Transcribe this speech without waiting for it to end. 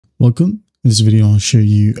Welcome. In this video, I'll show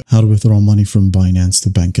you how to withdraw money from Binance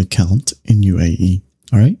to bank account in UAE.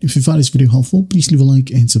 Alright, if you found this video helpful, please leave a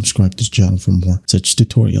like and subscribe to this channel for more such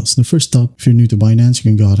tutorials. The first up, if you're new to Binance,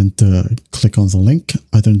 you can go ahead and click on the link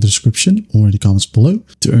either in the description or in the comments below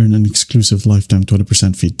to earn an exclusive lifetime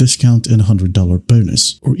 20% fee discount and $100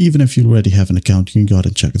 bonus. Or even if you already have an account, you can go ahead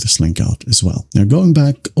and check this link out as well. Now going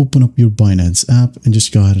back, open up your Binance app and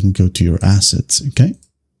just go ahead and go to your assets, okay?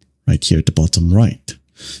 Right here at the bottom right.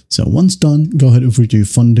 So once done, go ahead over to your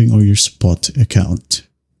funding or your spot account,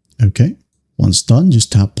 okay? Once done,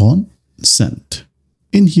 just tap on Send.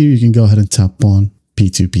 In here, you can go ahead and tap on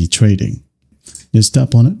P2P trading. Just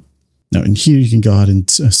tap on it. Now in here, you can go ahead and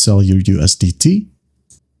sell your USDT,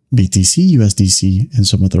 BTC, USDC, and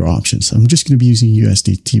some other options. I'm just going to be using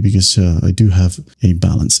USDT because I do have a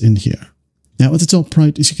balance in here. Now at the top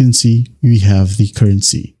right, as you can see, we have the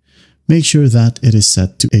currency. Make sure that it is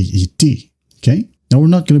set to AED, okay? Now we're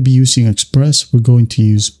not going to be using Express, we're going to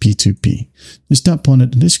use P2P. Just tap on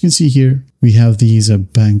it, and as you can see here, we have these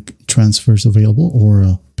bank transfers available,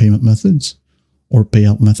 or payment methods, or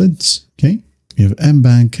payout methods, okay? We have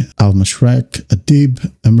mBank, Al Mashreq, Adib,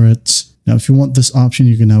 Emirates. Now if you want this option,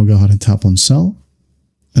 you can now go ahead and tap on Sell.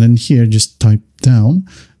 And then here, just type down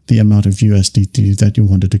the amount of USDT that you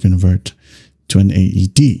wanted to convert to an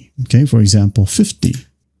AED, okay? For example, 50.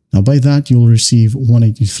 Now by that, you'll receive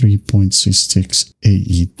 183.66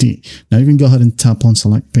 AED. Now you can go ahead and tap on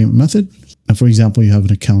select payment method. And for example, you have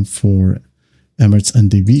an account for Emirates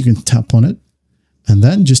NDB, you can tap on it and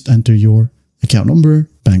then just enter your account number,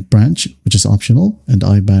 bank branch, which is optional, and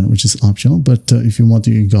IBAN, which is optional. But if you want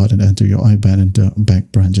to, you can go ahead and enter your IBAN and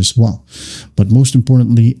bank branch as well. But most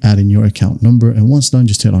importantly, add in your account number. And once done,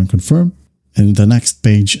 just hit on confirm. And the next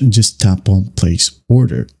page, just tap on place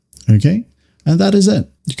order. Okay. And that is it.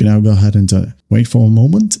 You can now go ahead and wait for a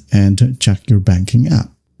moment and check your banking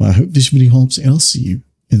app. Well, I hope this video helps, and I'll see you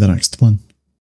in the next one.